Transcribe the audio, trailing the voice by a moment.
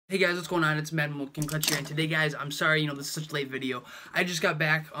Hey guys, what's going on? It's Mad King Clutch here, and today, guys, I'm sorry, this is such a late video. I just got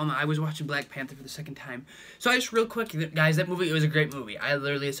back. I was watching Black Panther for the second time. So I just real quick, guys, that movie, it was a great movie. I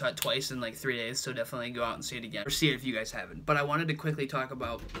literally saw it twice in like 3 days, so definitely go out and see it again. Or see it if you guys haven't. But I wanted to quickly talk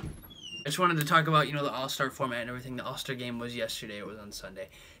about, the All-Star format and everything. The All-Star game was yesterday. It was on Sunday.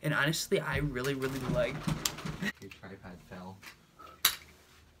 And honestly, I really liked... Your tripod fell.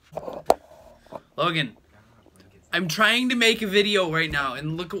 Logan. I'm trying to make a video right now,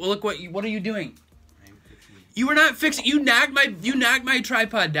 and look what are you doing? I'm fixing it. You were not fixing. You knocked my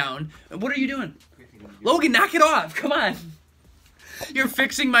tripod down. What are you doing? Logan, knock it off. Come on. You're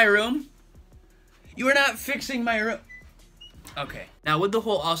fixing my room? You are not fixing my room. Okay. Now with the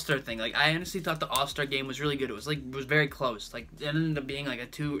whole All-Star thing, like I honestly thought the All-Star game was really good. It was very close. Like it ended up being like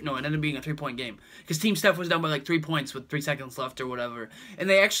it ended up being a 3-point game. Because Team Steph was down by like 3 points with 3 seconds left or whatever. And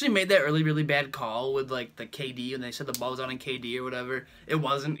they actually made that really bad call with like the KD, and they said the ball was on KD or whatever. It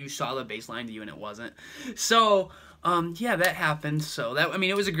wasn't. You saw the baseline to you and it wasn't. So yeah, that happened. So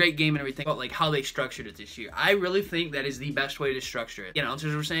it was a great game and everything, but like how they structured it this year, I really think that is the best way to structure it.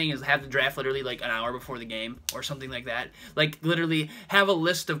 Announcers were saying is have the draft literally like an hour before the game or something like that. Like literally have a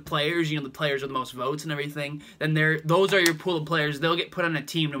list of players, the players with the most votes and everything. Then those are your pool of players. They'll get put on a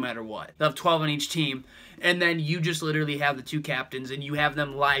team no matter what. They'll have 12 on each team, and then you just literally have the 2 captains and you have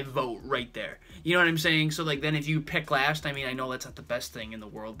them live vote right there. You know what I'm saying? So like then if you pick last, I know that's not the best thing in the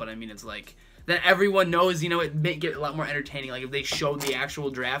world, but it's like then everyone knows, it may get a lot more entertaining. Like if they showed the actual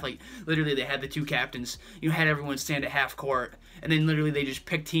draft, like literally they had the 2 captains, had everyone stand at half court, and then literally they just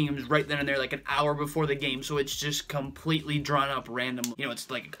pick teams right then and there like an hour before the game, so it's just completely drawn up random. It's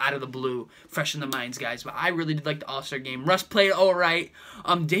like out of the blue, fresh in the minds, guys. But I really did like the All-Star game. Russ played all right.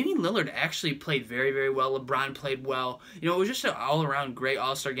 Damian Lillard actually played very well. LeBron played well. It was just an all-around great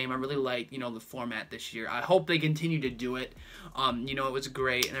All-Star game. I really liked, the format this year. I hope they continue to do it. It was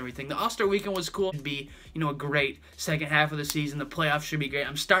great and everything. The All-Star weekend was cool. It'd be, a great second half of the season. The playoffs should be great.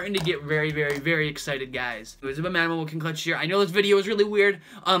 I'm starting to get very excited, guys. It was a Mad King Clutch here. I know this video is really weird.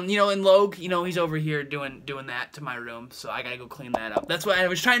 And Logue, he's over here doing that to my room, so I gotta go clean that up. That's why I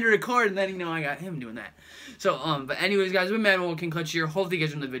was trying to record, and then, I got him doing that. So, but anyways, guys, we're Mad King Clutch here. Hopefully you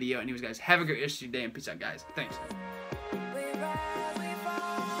guys enjoyed the video. Anyways, guys, have a great rest of your day, and peace out, guys. Thanks. We'll be right back.